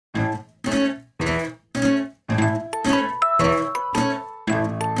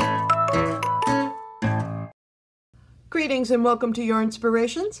Greetings and welcome to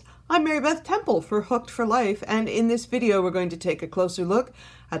Yarnspirations. I'm Mary Beth Temple for Hooked for Life, and in this video we're going to take a closer look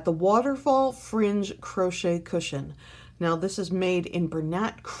at the Waterfall Fringe Crochet Cushion. Now this is made in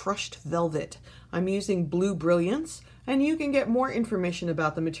Bernat Crushed Velvet. I'm using Blue Brilliance, and you can get more information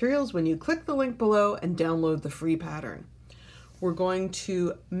about the materials when you click the link below and download the free pattern. We're going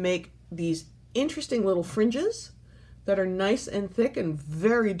to make these interesting little fringes that are nice and thick and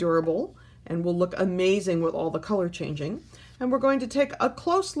very durable, and will look amazing with all the color changing. And we're going to take a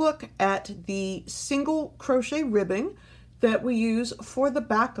close look at the single crochet ribbing that we use for the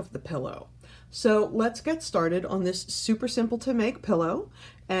back of the pillow. So let's get started on this super simple to make pillow.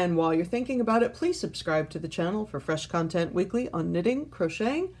 And while you're thinking about it, please subscribe to the channel for fresh content weekly on knitting,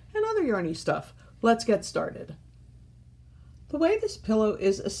 crocheting, and other yarny stuff. Let's get started. The way this pillow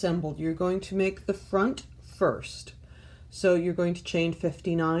is assembled, you're going to make the front first. So you're going to chain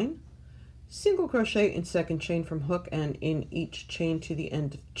 59, single crochet in second chain from hook and in each chain to the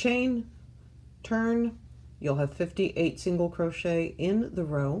end of chain, turn. You'll have 58 single crochet in the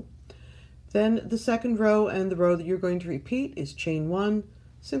row. Then the second row and the row that you're going to repeat is chain 1,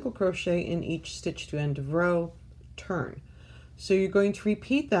 single crochet in each stitch to end of row, turn. So you're going to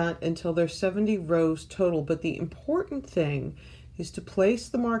repeat that until there's 70 rows total, but the important thing is to place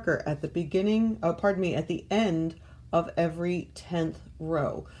the marker at the beginning, at the end of every 10th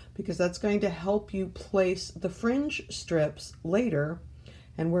row, because that's going to help you place the fringe strips later.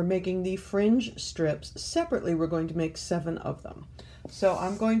 And we're making the fringe strips separately. We're going to make 7 of them. So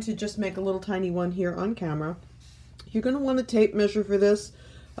I'm going to just make a little tiny one here on camera. You're going to want a tape measure for this.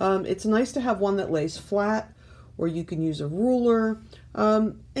 It's nice to have one that lays flat, or you can use a ruler.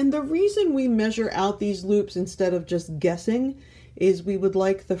 And the reason we measure out these loops instead of just guessing is we would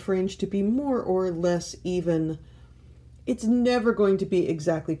like the fringe to be more or less even. It's never going to be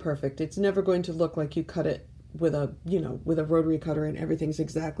exactly perfect. It's never going to look like you cut it with a, with a rotary cutter and everything's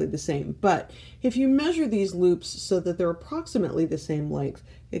exactly the same. But if you measure these loops so that they're approximately the same length,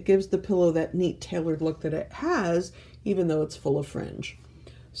 it gives the pillow that neat tailored look that it has, even though it's full of fringe.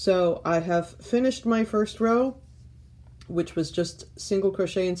 So I have finished my first row, which was just single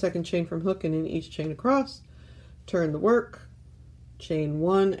crochet in second chain from hook and in each chain across, turn the work, chain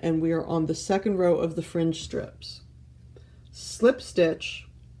 1, and we are on the second row of the fringe strips. Slip stitch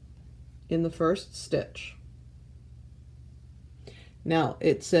in the first stitch. Now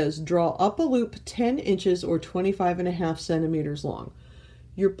it says draw up a loop 10 inches or 25.5 centimeters long.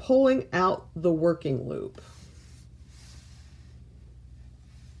 You're pulling out the working loop.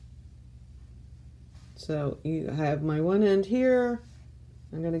 So you have my one end here.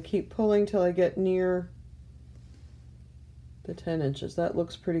 I'm going to keep pulling till I get near the 10 inches. That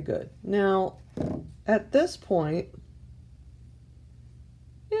looks pretty good. Now at this point,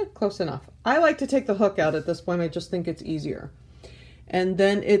 yeah, close enough. I like to take the hook out at this point. I just think it's easier. And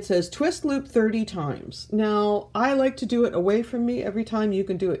then it says twist loop 30 times. Now, I like to do it away from me every time. You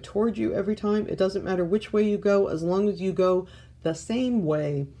can do it toward you every time. It doesn't matter which way you go, as long as you go the same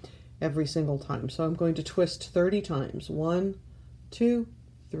way every single time. So I'm going to twist 30 times. 1, 2,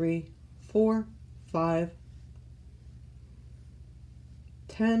 3, 4, 5,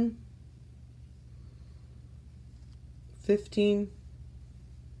 10, 15,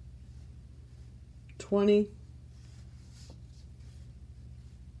 20,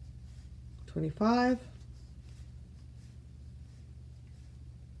 25.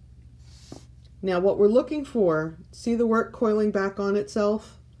 Now what we're looking for, see the work coiling back on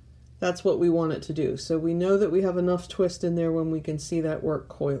itself? That's what we want it to do. So we know that we have enough twist in there when we can see that work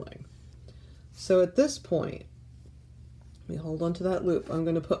coiling. So at this point, let me hold on to that loop. I'm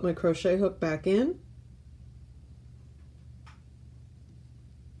going to put my crochet hook back in.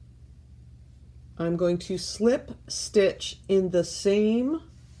 I'm going to slip stitch in the same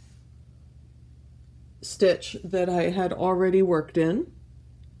stitch that I had already worked in.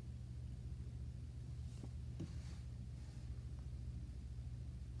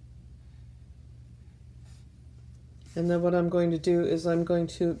 And then what I'm going to do is I'm going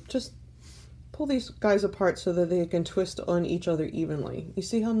to just pull these guys apart so that they can twist on each other evenly. You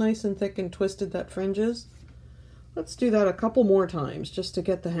see how nice and thick and twisted that fringe is? Let's do that a couple more times just to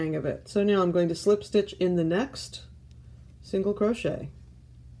get the hang of it. So now I'm going to slip stitch in the next single crochet.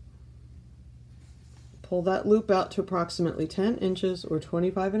 Pull that loop out to approximately 10 inches or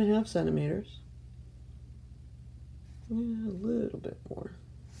 25.5 centimeters. Yeah, a little bit more.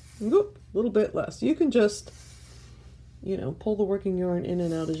 Oop, a little bit less. You can just, pull the working yarn in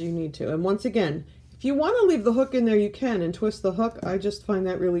and out as you need to. And once again, if you want to leave the hook in there, you can, and twist the hook. I just find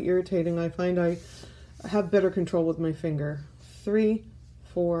that really irritating. I find I have better control with my finger. 3,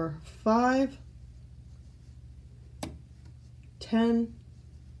 4, 5. 10,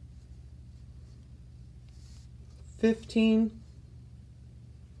 15,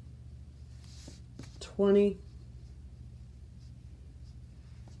 20,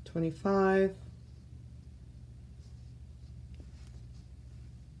 25,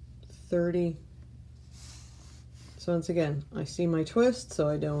 30. So once again, I see my twist, so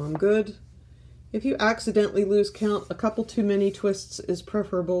I know I'm good. If you accidentally lose count, a couple too many twists is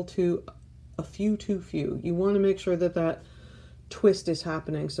preferable to a few too few. You want to make sure that that twist is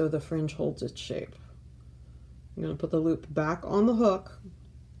happening so the fringe holds its shape. I'm going to put the loop back on the hook.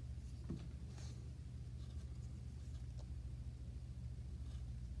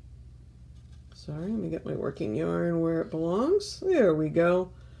 Sorry, let me get my working yarn where it belongs. There we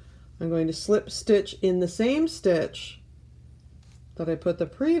go. I'm going to slip stitch in the same stitch that I put the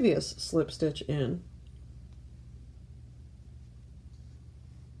previous slip stitch in.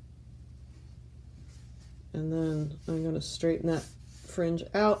 And then I'm going to straighten that fringe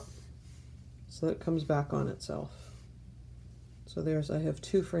out so that it comes back on itself. So I have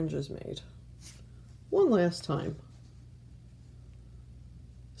 2 fringes made. One last time.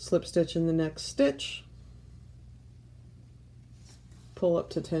 Slip stitch in the next stitch. Pull up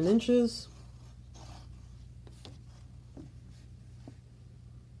to 10 inches.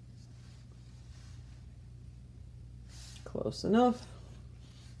 Close enough.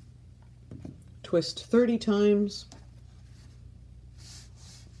 Twist 30 times.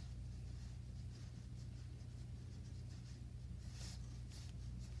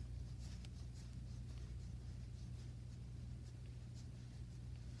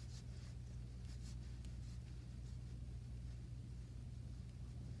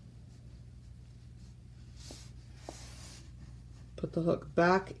 Put the hook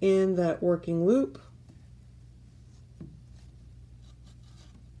back in that working loop.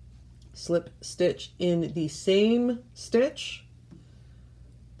 Slip stitch in the same stitch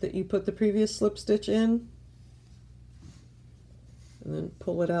that you put the previous slip stitch in, and then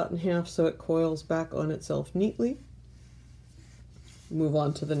pull it out in half so it coils back on itself neatly. Move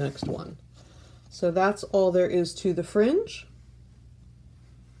on to the next one. So that's all there is to the fringe.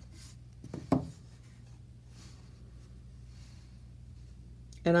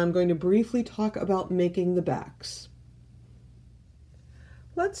 And I'm going to briefly talk about making the backs.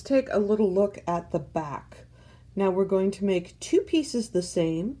 Let's take a little look at the back. Now we're going to make 2 pieces the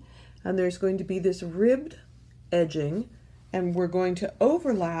same, and there's going to be this ribbed edging, and we're going to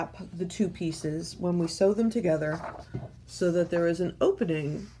overlap the 2 pieces when we sew them together so that there is an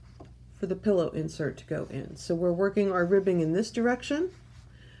opening for the pillow insert to go in. So we're working our ribbing in this direction,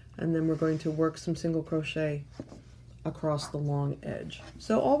 and then we're going to work some single crochet across the long edge.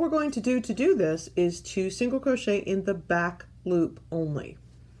 So all we're going to do this is to single crochet in the back loop only.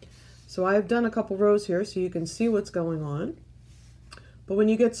 So I've done a couple rows here so you can see what's going on. But when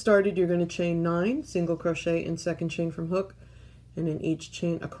you get started, you're going to chain 9, single crochet in second chain from hook, and in each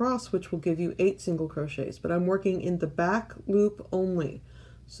chain across, which will give you 8 single crochets. But I'm working in the back loop only.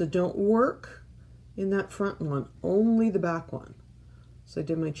 So don't work in that front one, only the back one. So I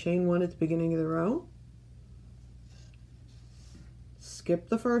did my chain 1 at the beginning of the row. Skip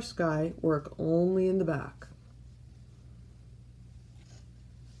the first guy, work only in the back.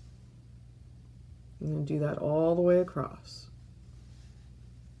 I'm going to do that all the way across.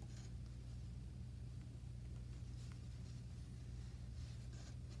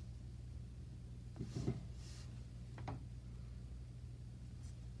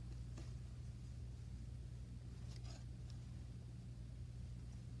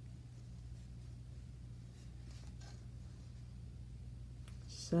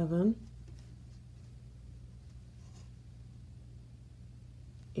 Seven,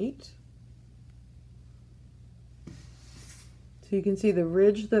 8. So you can see the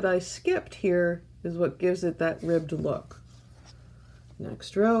ridge that I skipped here is what gives it that ribbed look.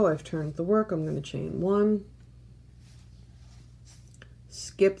 Next row, I've turned the work. I'm going to chain 1,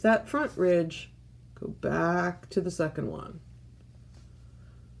 skip that front ridge, go back to the second one.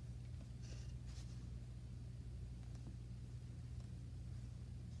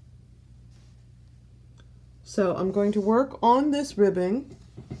 So I'm going to work on this ribbing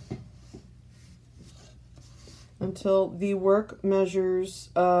until the work measures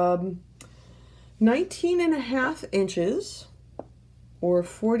 19.5 inches or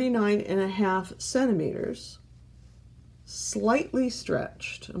 49.5 centimeters, slightly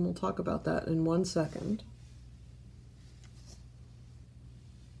stretched, and we'll talk about that in 1 second.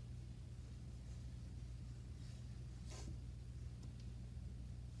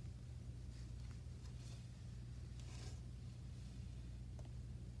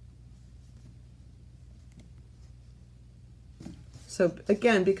 So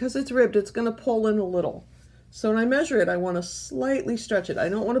again, because it's ribbed, it's going to pull in a little. So when I measure it, I want to slightly stretch it. I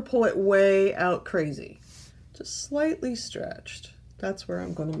don't want to pull it way out crazy. Just slightly stretched. That's where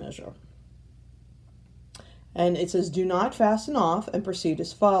I'm going to measure. And it says, do not fasten off and proceed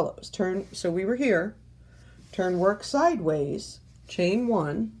as follows. Turn, so we were here. Turn work sideways, chain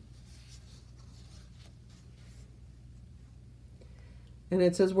 1. And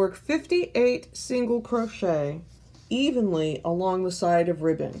it says work 58 single crochet evenly along the side of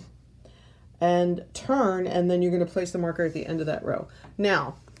ribbing. And turn, and then you're going to place the marker at the end of that row.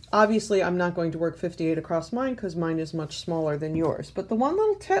 Now, obviously I'm not going to work 58 across mine because mine is much smaller than yours. But the one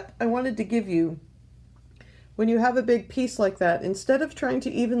little tip I wanted to give you, when you have a big piece like that, instead of trying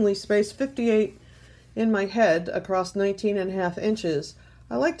to evenly space 58 in my head across 19.5 inches,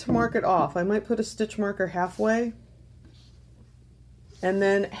 I like to mark it off. I might put a stitch marker halfway, and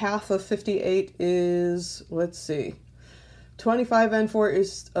then half of 58 is, let's see, 25 and 4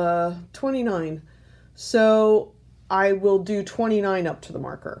 is 29. So I will do 29 up to the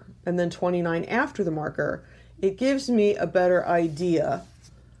marker and then 29 after the marker. It gives me a better idea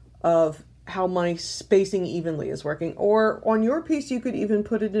of how my spacing evenly is working. Or on your piece, you could even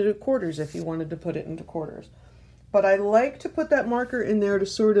put it into quarters if you wanted to put it into quarters. But I like to put that marker in there to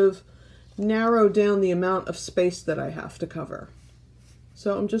sort of narrow down the amount of space that I have to cover.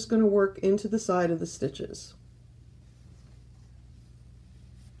 So I'm just going to work into the side of the stitches.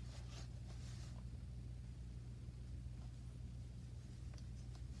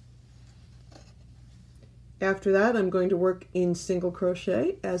 After that, I'm going to work in single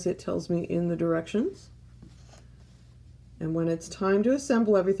crochet as it tells me in the directions. And when it's time to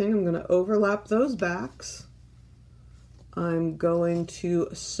assemble everything, I'm going to overlap those backs. I'm going to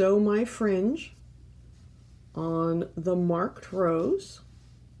sew my fringe on the marked rows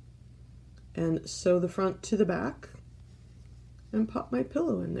and sew the front to the back and pop my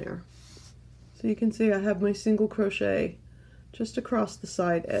pillow in there. So you can see I have my single crochet just across the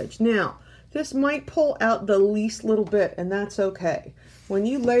side edge. Now, this might pull out the least little bit, and that's okay. When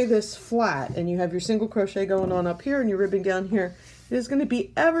you lay this flat and you have your single crochet going on up here and your ribbing down here, it is going to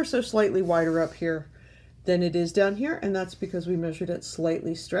be ever so slightly wider up here than it is down here, and that's because we measured it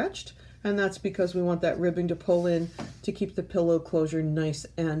slightly stretched, and that's because we want that ribbing to pull in to keep the pillow closure nice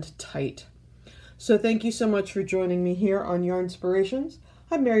and tight. So thank you so much for joining me here on Yarnspirations.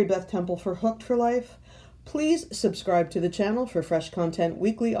 I'm Mary Beth Temple for Hooked for Life. Please subscribe to the channel for fresh content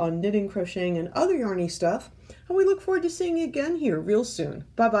weekly on knitting, crocheting, and other yarny stuff. And we look forward to seeing you again here real soon.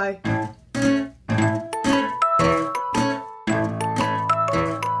 Bye-bye.